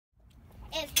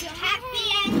If you're happy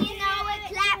and you know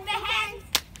it, clap your hands.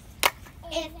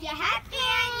 If you're happy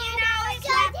and you know it,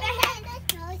 clap your hands.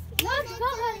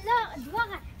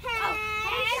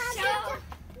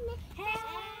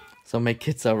 So my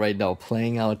kids are right now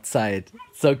playing outside.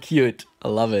 So cute. I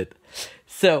love it.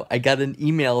 So I got an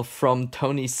email from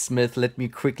Tony Smith. Let me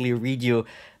quickly read you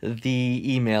the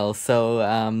email so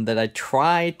that I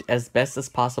tried as best as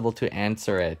possible to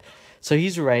answer it. So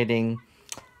he's writing,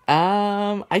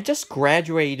 I just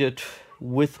graduated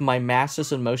with my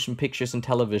master's in motion pictures and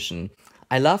television.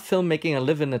 I love filmmaking. I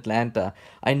live in Atlanta.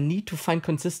 I need to find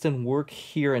consistent work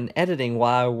here in editing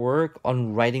while I work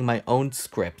on writing my own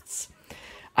scripts.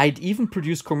 I'd even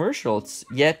produce commercials,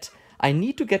 yet I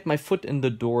need to get my foot in the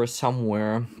door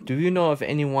somewhere. Do you know of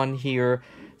anyone here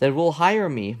that will hire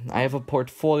me? I have a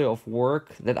portfolio of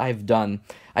work that I've done.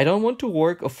 I don't want to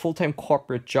work a full-time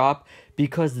corporate job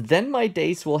because then my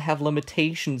days will have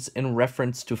limitations in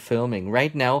reference to filming.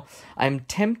 Right now, I'm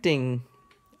temping,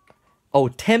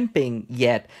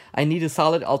 yet I need a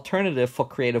solid alternative for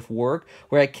creative work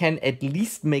where I can at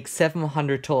least make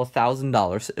 $700 to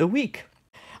 $1,000 a week.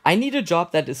 I need a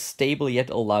job that is stable yet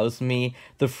allows me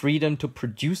the freedom to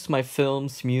produce my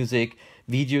films, music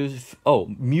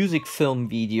film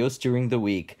videos during the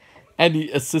week. Any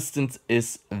assistance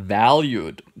is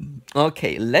valued.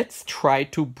 Okay, let's try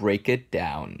to break it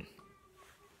down.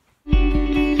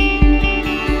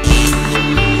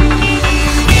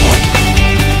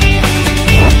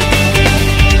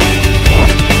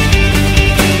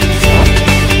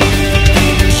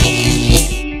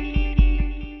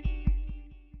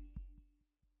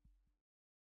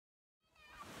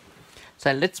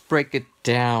 So let's break it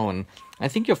down. I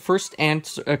think your first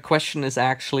question is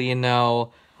actually,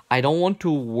 I don't want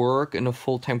to work in a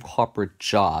full-time corporate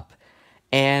job.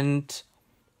 And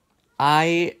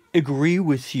I agree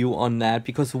with you on that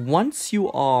because once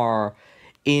you are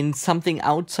in something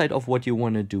outside of what you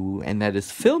want to do, and that is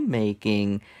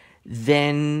filmmaking,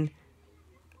 then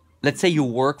let's say you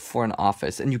work for an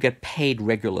office and you get paid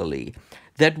regularly.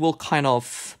 That will kind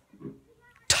of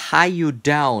tie you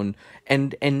down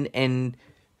and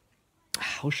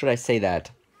how should I say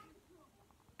that?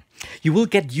 You will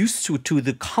get used to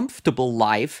the comfortable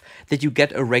life that you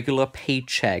get a regular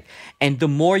paycheck. And the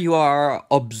more you are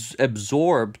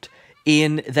absorbed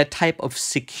in that type of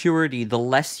security, the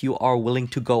less you are willing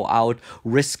to go out,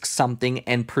 risk something,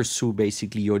 and pursue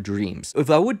basically your dreams. If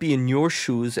I would be in your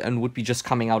shoes and would be just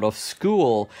coming out of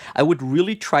school, I would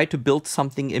really try to build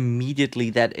something immediately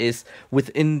that is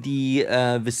within the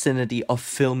vicinity of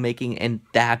filmmaking and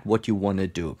that what you want to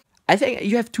do. I think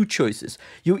you have two choices.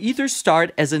 You either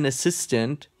start as an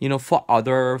assistant, for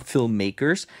other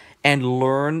filmmakers and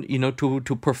learn,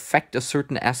 to perfect a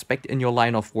certain aspect in your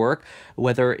line of work,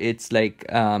 whether it's like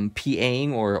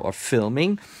PAing or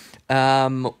filming,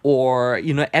 or,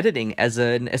 editing as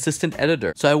an assistant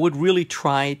editor. So I would really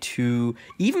try to,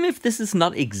 even if this is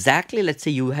not exactly, let's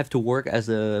say you have to work as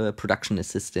a production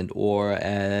assistant or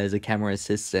as a camera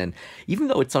assistant, even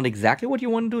though it's not exactly what you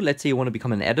want to do, let's say you want to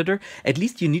become an editor, at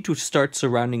least you need to start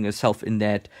surrounding yourself in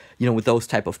that, with those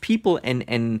type of people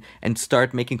and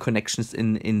start making connections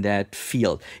in that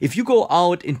field. If you go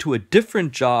out into a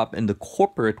different job in the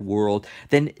corporate world,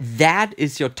 then that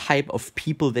is your type of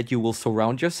people that you will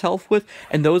surround yourself with,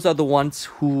 and those are the ones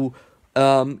who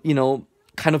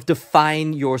kind of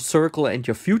define your circle and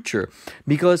your future.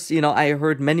 Because I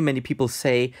heard many people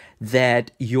say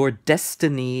that your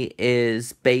destiny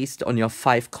is based on your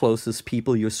 5 closest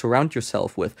people you surround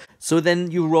yourself with. So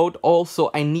then you wrote also,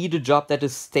 I need a job that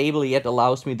is stable yet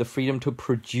allows me the freedom to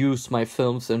produce my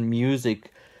films and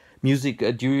music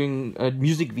videos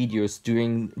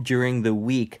during the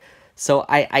week. So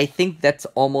I think that's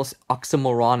almost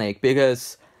oxymoronic,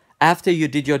 because after you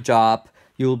did your job,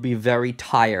 you'll be very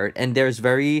tired. And there's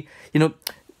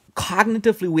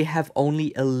cognitively, we have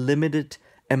only a limited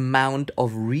amount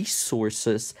of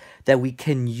resources that we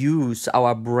can use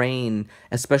our brain,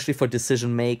 especially for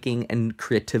decision making and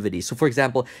creativity. So for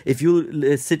example, if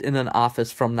you sit in an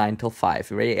office from 9 till 5,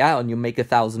 right? Yeah, and you make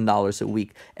 $1,000 a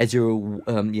week, as you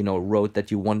wrote that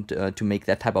you want to make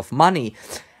that type of money,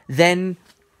 then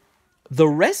the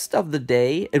rest of the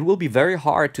day, it will be very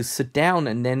hard to sit down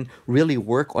and then really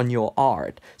work on your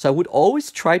art. So I would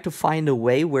always try to find a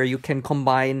way where you can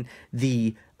combine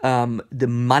the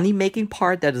money-making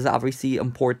part that is obviously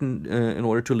important in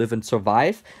order to live and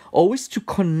survive, always to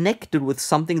connect it with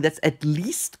something that's at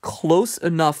least close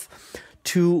enough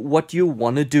to what you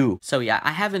want to do. So yeah,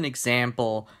 I have an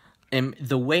example.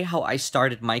 The way how I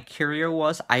started my career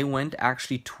was I went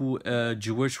actually to a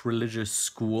Jewish religious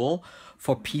school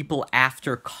for people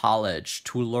after college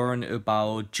to learn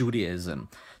about Judaism.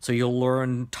 So you'll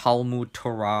learn Talmud,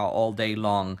 Torah all day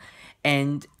long.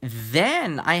 And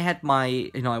then I had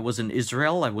I was in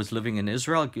Israel. I was living in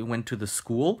Israel. I went to the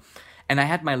school. And I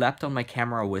had my laptop, my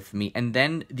camera with me, and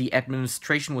then the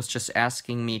administration was just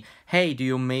asking me, "Hey, do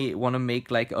you want to make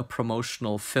like a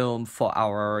promotional film for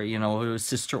our,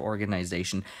 sister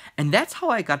organization?" And that's how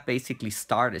I got basically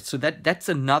started. So that's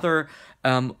another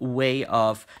way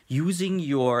of using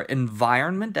your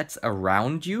environment that's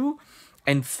around you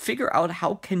and figure out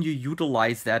how can you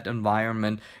utilize that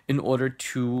environment in order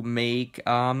to make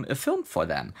a film for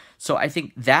them. So I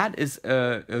think that is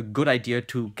a good idea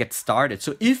to get started.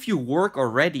 So if you work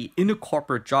already in a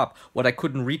corporate job, what I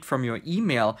couldn't read from your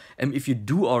email, and if you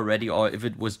do already, or if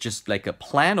it was just like a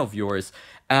plan of yours,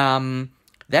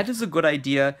 that is a good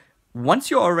idea.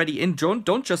 Once you're already in,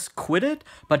 don't just quit it,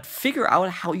 but figure out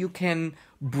how you can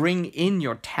bring in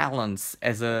your talents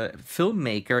as a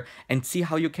filmmaker and see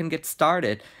how you can get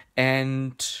started,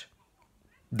 and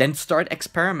then start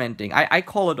experimenting. I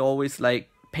call it always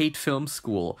like paid film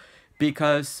school,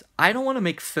 because I don't want to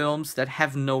make films that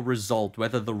have no result,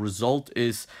 whether the result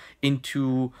is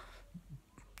into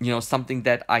something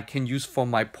that I can use for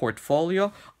my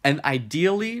portfolio, and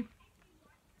ideally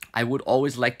I would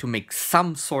always like to make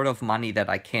some sort of money that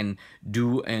I can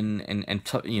do and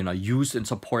use and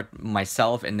support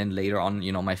myself, and then later on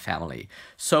my family.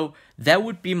 So that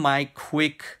would be my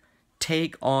quick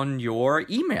take on your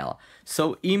email.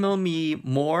 So email me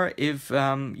more if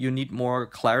you need more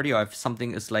clarity, or if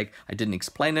something is like I didn't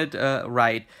explain it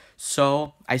right.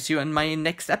 So I see you in my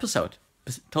next episode.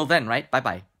 Till then, right? Bye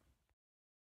bye.